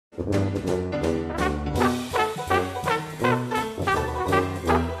Good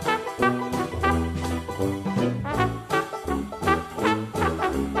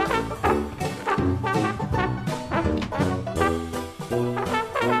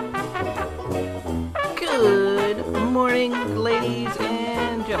morning, ladies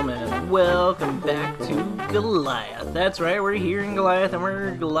and gentlemen. Welcome back to Goliath. That's right, we're here in Goliath, and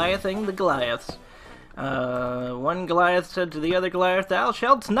we're Goliathing the Goliaths. One Goliath said to the other Goliath, "Thou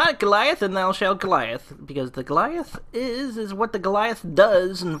shalt not Goliath, and thou shalt Goliath." Because the Goliath is what the Goliath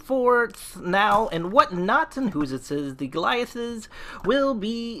does, and forth now, and what not, and whose it says the Goliath is, will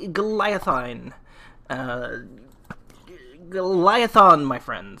be Goliathine. Goliathon, my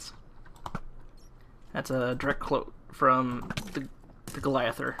friends. That's a direct quote from the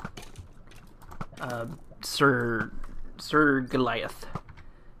Goliather. Sir Goliath.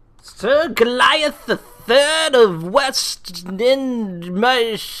 Sir Goliath the Third of West in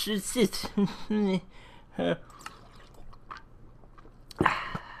my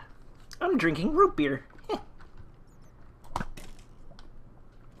I'm drinking root beer.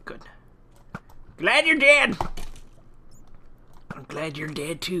 Good. Glad you're dead. I'm glad you're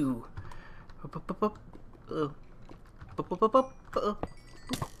dead too.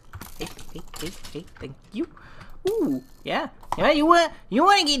 Hey, thank you. Ooh, yeah, you want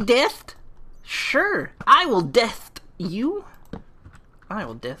to get deathed? Sure, I will death you. I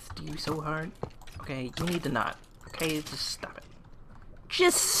will death you so hard. Okay, you need to not. Okay, just stop it.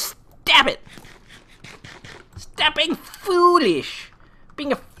 Just stop it. Stop being foolish.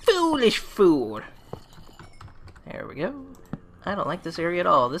 Being a foolish fool. There we go. I don't like this area at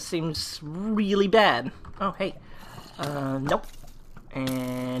all. This seems really bad. Oh, hey. Nope.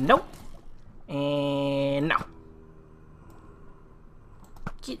 And nope. And no.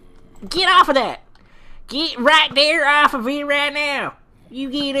 Get off of that. Get right there off of it right now.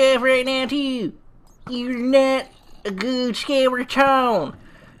 You get off right now, too. You're not a good skeleton.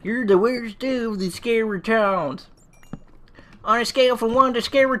 You're the worst of the skeletons. On a scale from 1 to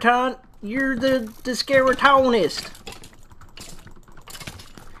skeleton, you're the skeletonist.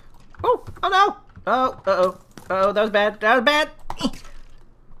 Oh no! Oh, that was bad. That was bad.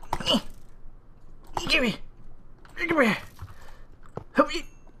 Give me. Help me.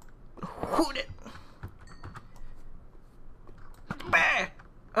 Hold it. Bah.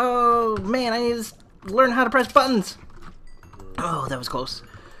 Oh man, I need to learn how to press buttons. Oh, that was close.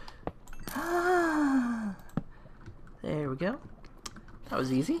 There we go. That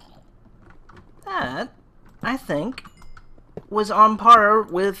was easy. That, I think, was on par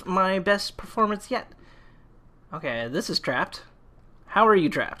with my best performance yet. Okay, this is trapped. How are you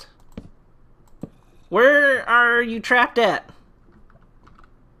trapped? Where are you trapped at?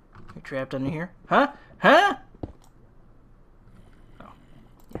 You're trapped under here? Huh? Huh? Oh,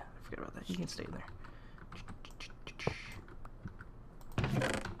 yeah, I forgot about that. You can stay there.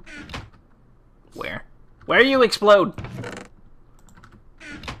 Where? Where you explode?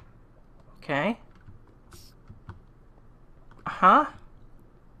 Okay. Huh?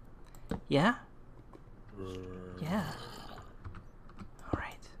 Yeah? Yeah.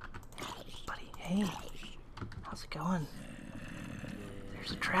 Alright. Buddy, hey. How's it going?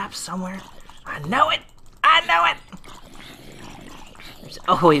 There's a trap somewhere. I know it! I know it! There's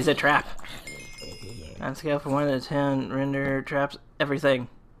always a trap. On a scale from 1 to 10, render traps everything.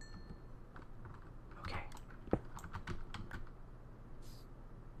 Okay.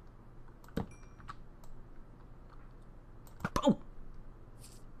 Boom!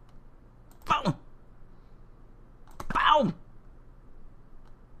 Boom! Boom!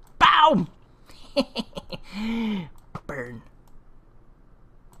 Boom! Burn.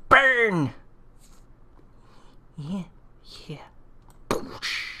 Burn! Yeah.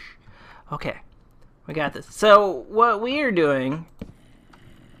 Okay. We got this. So, what we are doing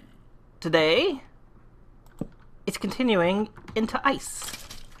today is continuing into ice.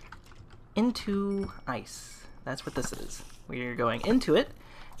 Into ice. That's what this is. We are going into it,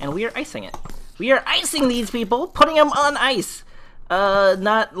 and we are icing it. We are icing these people, putting them on ice.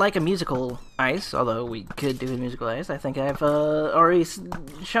 Not like a musical ice, although we could do a musical ice. I think I've already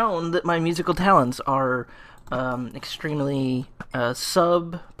shown that my musical talents are extremely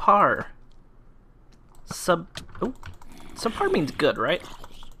subpar. Subpar means good, right?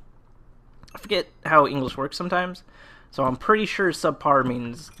 I forget how English works sometimes, so I'm pretty sure subpar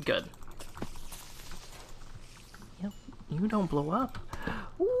means good. Yep, you don't blow up.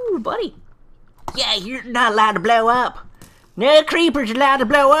 Ooh, buddy. Yeah, you're not allowed to blow up. No creeper's allowed to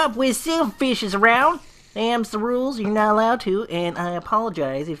blow up with silverfishes around. Them's the rules, you're not allowed to, and I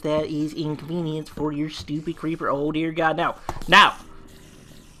apologize if that is inconvenience for your stupid creeper. Oh dear God, no. No!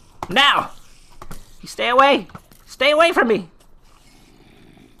 Now! You stay away! Stay away from me!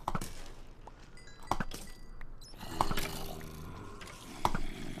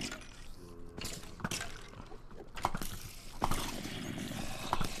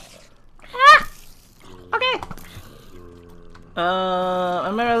 Ah! Okay.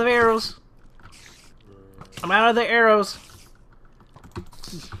 I'm out of the arrows. I'm out of the arrows.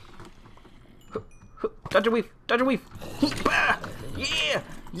 Dodge a weave! Dodge a weave! Yeah! Yeah!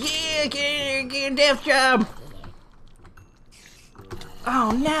 Get a death job!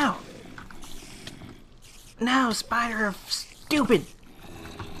 Oh, no! No, spider, stupid!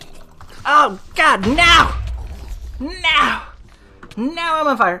 Oh, God, no! No! Now I'm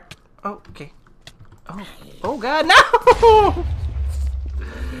on fire. Oh, okay. Oh, God, no!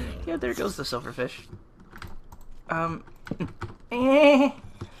 Yeah, there goes the silverfish.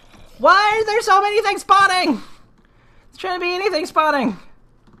 Why are there so many things spawning? It's trying to be anything spawning.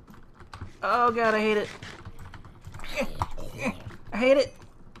 Oh God, I hate it. I hate it.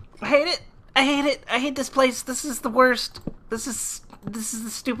 I hate it. I hate it. I hate this place. This is the worst. This is the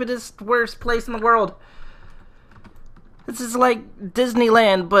stupidest, worst place in the world. This is like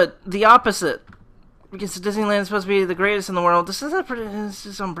Disneyland, but the opposite. Because Disneyland is supposed to be the greatest in the world. This is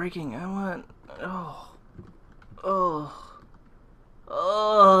unbreaking. I want.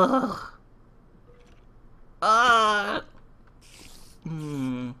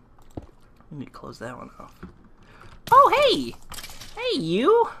 Let me close that one off. Oh, hey! Hey,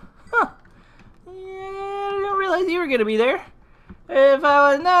 you! Huh. Yeah, I didn't realize you were gonna be there. If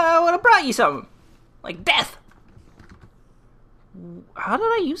I was, no, I would have brought you something. Like death! How did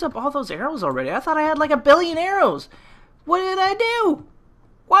I use up all those arrows already? I thought I had like 1 billion arrows. What did I do?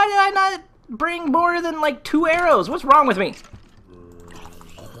 Why did I not bring more than like 2 arrows? What's wrong with me?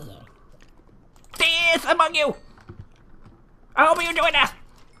 Death among you! I hope you're doing that!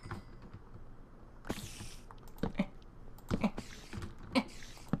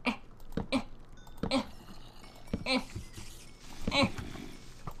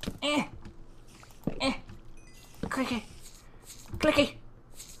 Clicky. Clicky.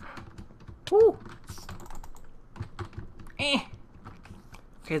 Woo.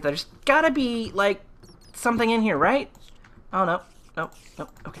 Okay, there's gotta be, like, something in here, right? Oh, no. Nope. Nope.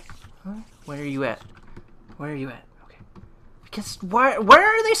 Okay. Where are you at? Where are you at? Okay. Because, where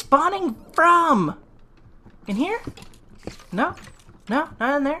are they spawning from? In here? No. No,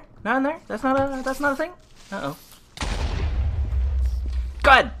 not in there. Not in there. That's not a thing. Uh-oh.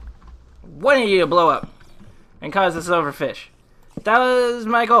 God! Wanted you to blow up and cause this overfish. That was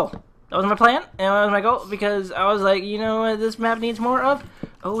my goal. That was my plan, and that was my goal, because I was like, you know what this map needs more of?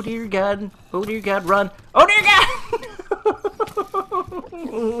 Oh dear God. Oh dear God, run. Oh dear God!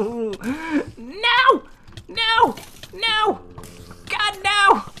 No! No! No! God,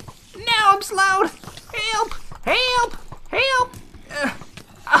 no! No, I'm slowed! Help! Help! Help!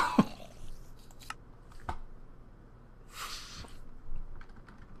 Oh.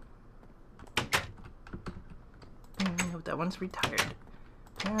 That one's retired.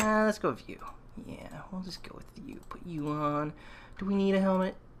 Let's go with you. Yeah, we'll just go with you. Put you on. Do we need a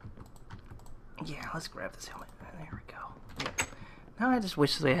helmet? Yeah, let's grab this helmet. There we go. Yep. Now I just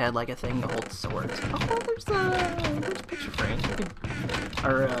wish they had like a thing to hold swords. Oh, there's picture frames. We could,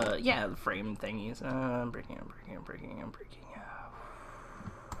 or yeah, the frame thingies. I'm breaking.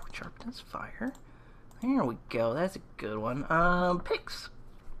 Sharpness, fire. There we go. That's a good one. Picks.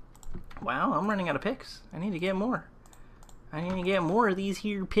 Wow, I'm running out of picks. I need to get more. I need to get more of these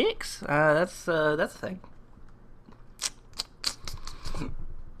here picks. That's a thing.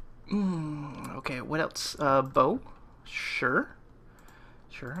 Okay, what else? Bow. Sure.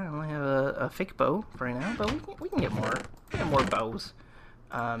 I only have a fake bow for right now, but we can get more. We can get more bows.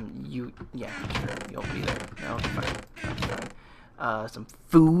 Yeah, sure. You'll be there. That'll be fine. That'll be fine. Some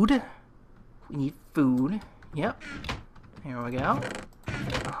food. We need food. Yep. Here we go.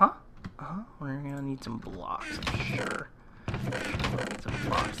 We're gonna need some blocks, I'm sure. We'll need some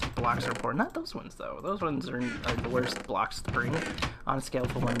blocks. Blocks are important. Not those ones though. Those ones are the worst blocks to bring. On a scale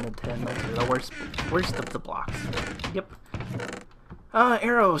from 1 to 10, those are the worst of the blocks. Yep.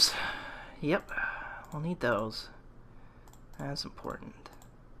 Arrows. Yep. We'll need those. That's important.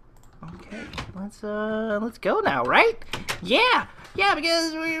 Okay, let's go now, right? Yeah,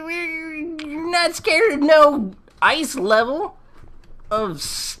 because we're not scared of no ice level of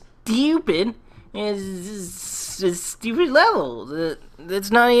stupid. It's a stupid level.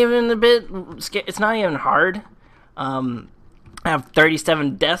 It's not even a bit. It's not even hard. I have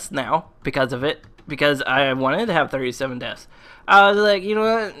 37 deaths now because of it. Because I wanted to have 37 deaths. I was like, you know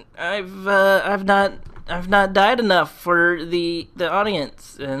what? I've I've not died enough for the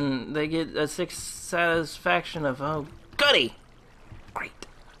audience, and they get a 6 satisfaction of, oh, goody! Great.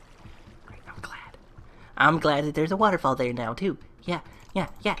 I'm glad that there's a waterfall there now, too. Yeah.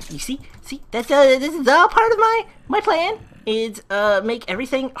 You see? That's, this is all part of my plan, is, make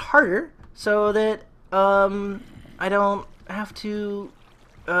everything harder, so that, I don't have to,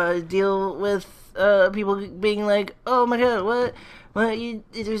 deal with, people being like, oh my god, what,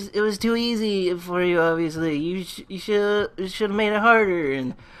 it was too easy for you, obviously. You should have made it harder,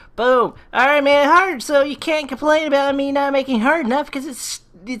 and boom. Alright, made it hard, so you can't complain about me not making it hard enough, because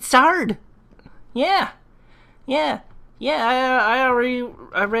it's hard. Yeah.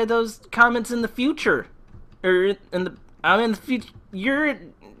 I read those comments in the future, I'm in the future.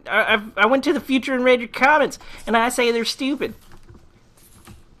 I went to the future and read your comments, and I say they're stupid.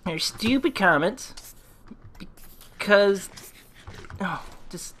 They're stupid comments because, oh,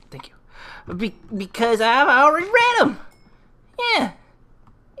 just thank you, because I've already read them. Yeah,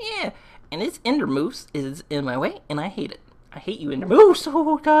 and this Ender Moose is in my way, and I hate it. I hate you, Ender Moose.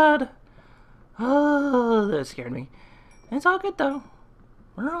 Oh God. Oh, that scared me. It's all good though.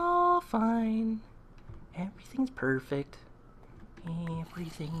 We're all fine. Everything's perfect.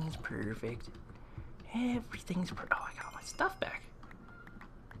 Everything's perfect. Oh, I got all my stuff back.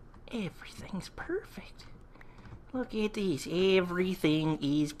 Everything's perfect. Look at this. Everything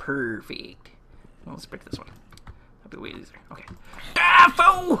is perfect. Well, let's break this one. That'll be way easier. Okay. Ah,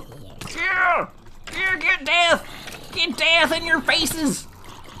 fool! Yeah! Get death! Get death in your faces!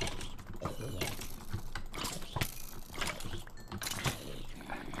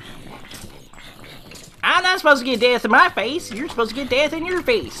 I'm not supposed to get death in my face. You're supposed to get death in your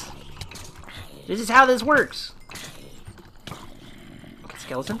face. This is how this works. Okay,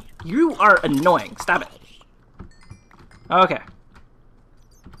 skeleton. You are annoying. Stop it. Okay.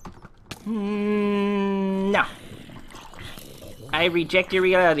 No. I reject your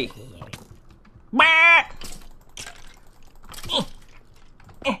reality. Bah!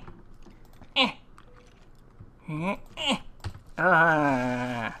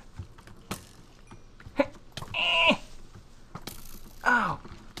 Oh.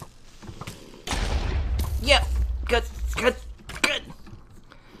 Yep. Good.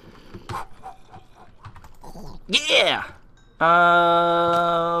 Yeah.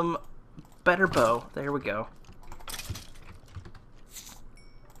 Better bow. There we go.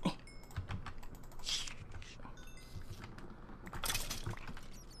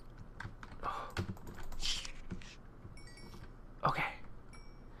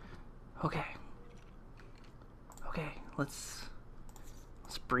 Okay. Let's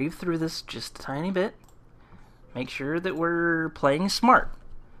breathe through this just a tiny bit. Make sure that we're playing smart.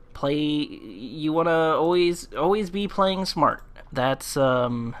 You want to always be playing smart. That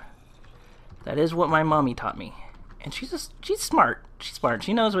is what my mommy taught me. And she's smart. She's smart.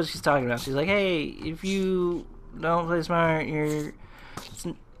 She knows what she's talking about. She's like, hey, if you don't play smart, it's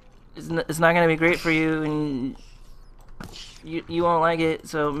not gonna be great for you, and you won't like it.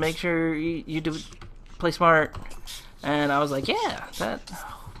 So make sure you do play smart. And I was like, yeah, that.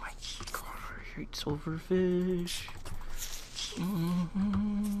 Oh my god, I hate silverfish.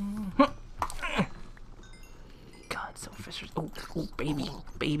 God, silverfish. Oh,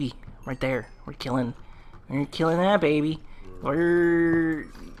 baby, right there. We're killing that baby. We're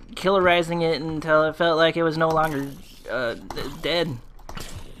killerizing it until it felt like it was no longer dead,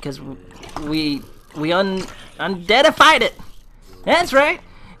 because we undeadified it. That's right.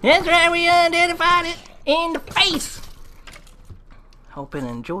 We undeadified it in the face. Hope it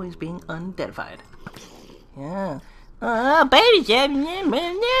enjoys being undeadified. Yeah. Oh, baby, he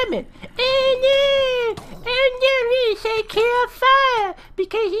said kill on fire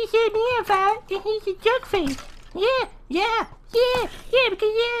because he said me on fire and he's a jerk face. Yeah, because he's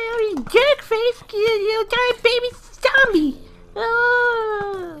a jerk face, you giant baby zombie.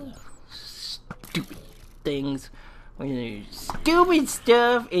 Oh, stupid things. With your stupid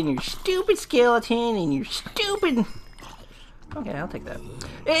stuff and your stupid skeleton and your stupid. Okay, I'll take that.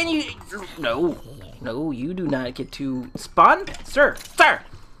 And you. No, you do not get to spawn, sir.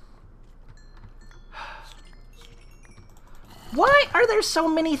 Why are there so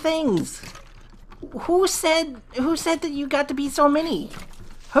many things? Who said that you got to be so many?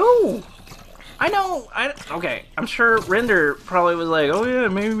 Who? Okay, I'm sure Render probably was like, oh yeah,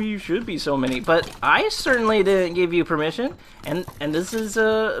 maybe you should be so many, but I certainly didn't give you permission, and this is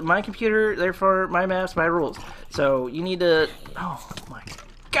my computer, therefore my maps, my rules. So you need to, oh my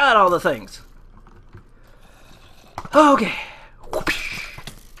god, all the things. Okay.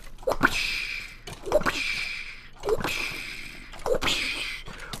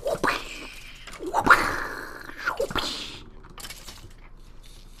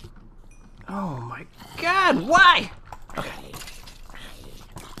 Oh my god, why? Okay.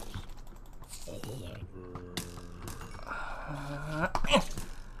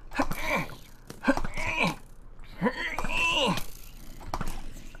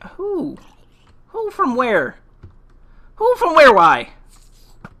 Who? Who from where? Who from where, why?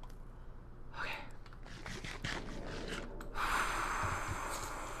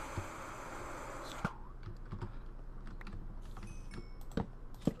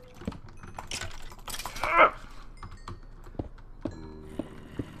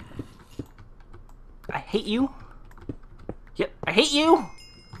 I hate you. Yep, I hate you.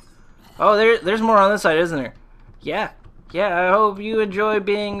 Oh, there's more on this side, isn't there? Yeah. Yeah, I hope you enjoy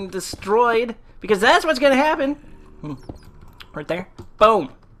being destroyed, because that's what's gonna happen. Right there.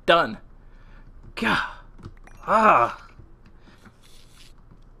 Boom. Done. God. Ah.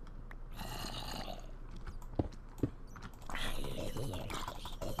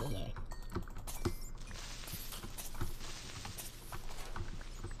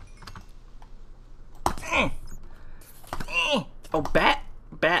 Oh, bat?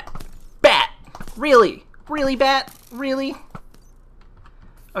 Bat. Bat! Really? Really, bat? Really?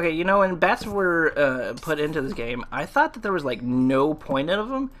 Okay, you know, when bats were put into this game, I thought that there was, like, no point of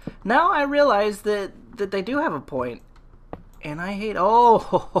them. Now I realize that they do have a point. And I hate...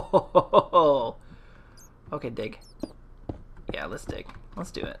 Oh! Okay, dig. Yeah, let's dig.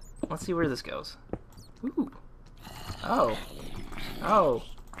 Let's do it. Let's see where this goes. Ooh. Oh. Oh.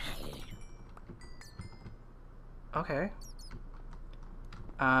 Okay.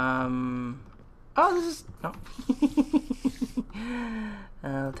 Oh, this is... No.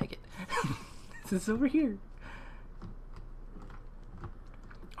 I'll take it. This is over here.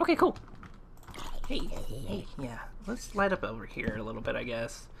 Okay, cool. Hey, yeah. Let's light up over here a little bit, I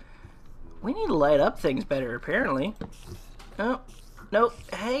guess. We need to light up things better, apparently. Oh, no.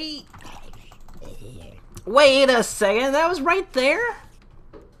 Hey. Wait a second. That was right there?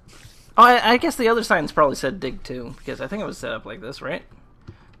 Oh, I guess the other signs probably said dig too, because I think it was set up like this, right?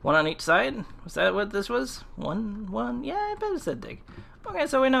 One on each side? Was that what this was? One? Yeah, I bet it said dig. Okay,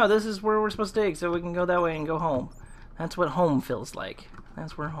 so we know this is where we're supposed to dig, so we can go that way and go home. That's what home feels like.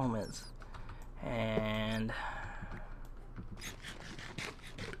 That's where home is. And...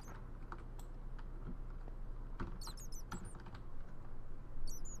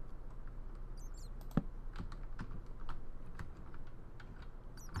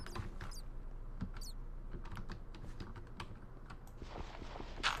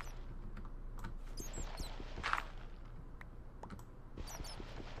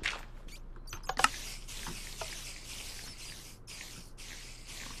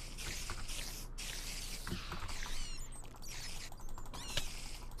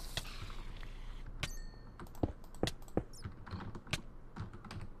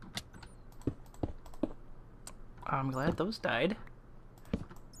 I'm glad those died.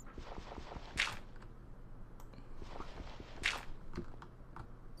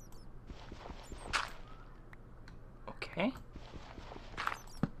 Okay.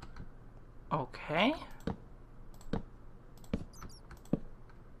 Okay.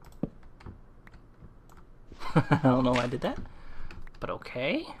 I don't know why I did that, but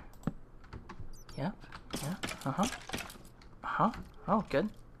okay. Yep. Yeah. Uh-huh. Uh-huh. Oh, good.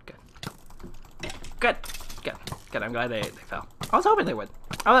 Good. Good. Good. Good. I'm glad they fell. I was hoping they would.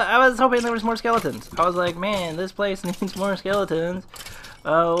 I was hoping there was more skeletons. I was like, man, this place needs more skeletons.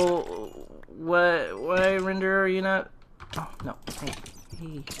 Oh, why, Render, are you not? Oh, no. Hey,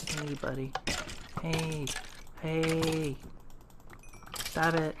 buddy. Hey.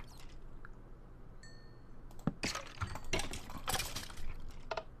 Stop it.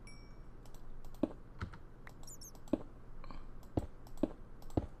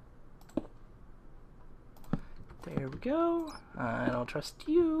 There we go. I don't trust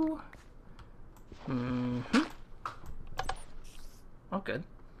you. Oh, good.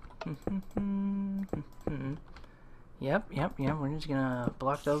 Yep. We're just gonna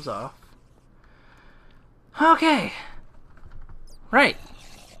block those off. Okay. Right.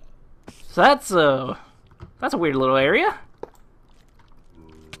 So that's a weird little area.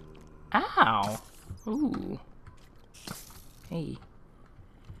 Ow. Ooh. Hey.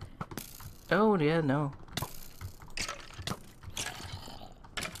 Oh, yeah, no.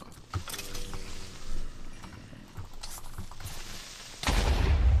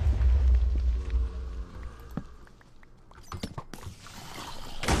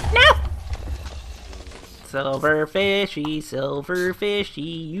 Silver fishy,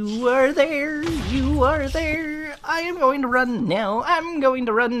 you are there, I am going to run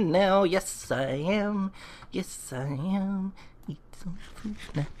now, yes I am, Eat some food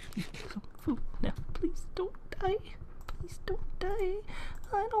now, die. Please don't die.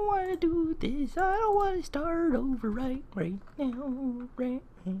 I don't want to do this. I don't want to start over right now. Right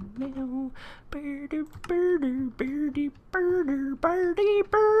now. Birdie, birdie, birdie, birdie, birdie, birdie.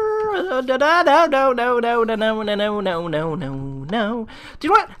 No. Do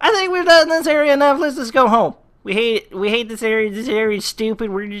you know what? I think we've done this area enough. Let's just go home. We hate this area. This area is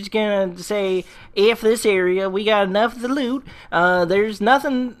stupid. We're just gonna say, F this area. We got enough of the loot. There's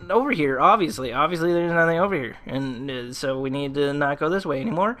nothing over here, obviously. Obviously, there's nothing over here. And so we need to not go this way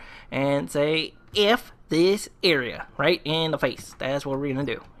anymore and say, F this area. Right in the face. That's what we're gonna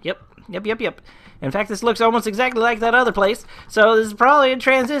do. Yep. In fact, this looks almost exactly like that other place. So this is probably a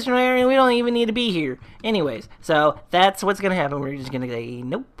transitional area. We don't even need to be here. Anyways, so that's what's gonna happen. We're just gonna say,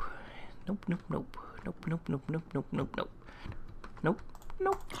 nope. Nope. Nope.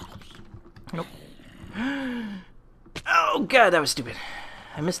 Oh god, that was stupid.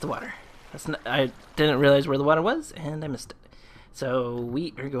 I missed the water. I didn't realize where the water was, and I missed it. So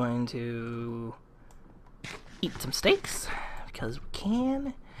we are going to eat some steaks because we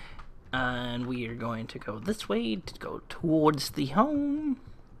can, and we are going to go this way to go towards the home.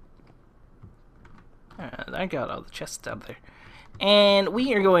 I got all the chests out there. And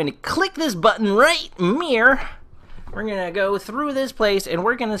we are going to click this button right here. We're going to go through this place, and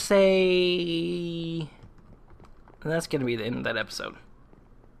we're going to say... That's going to be the end of that episode.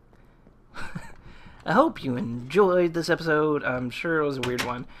 I hope you enjoyed this episode. I'm sure it was a weird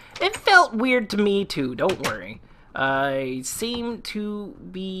one. It felt weird to me, too. Don't worry. I seem to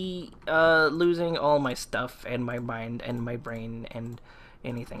be losing all my stuff, and my mind, and my brain, and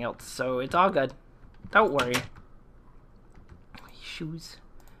anything else. So it's all good. Don't worry. Shoes,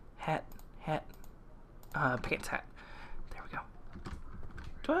 hat, pants, hat. There we go.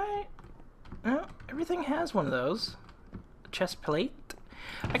 Do I? No, everything has one of those. Chest plate.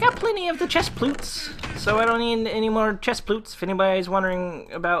 I got plenty of the chest plutes, so I don't need any more chest plutes. If anybody's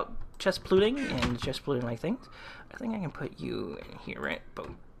wondering about chest pluting and chest pluting like things, I think I can put you in here, right?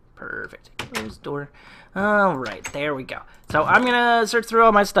 Boom. Perfect. Close door. Alright, there we go. So I'm gonna search through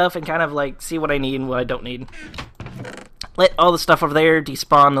all my stuff and kind of like see what I need and what I don't need. Let all the stuff over there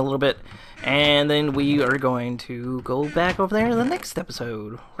despawn a little bit, and then we are going to go back over there in the next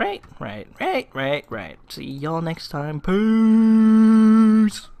episode. Right. See y'all next time.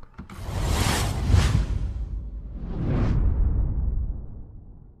 Peace!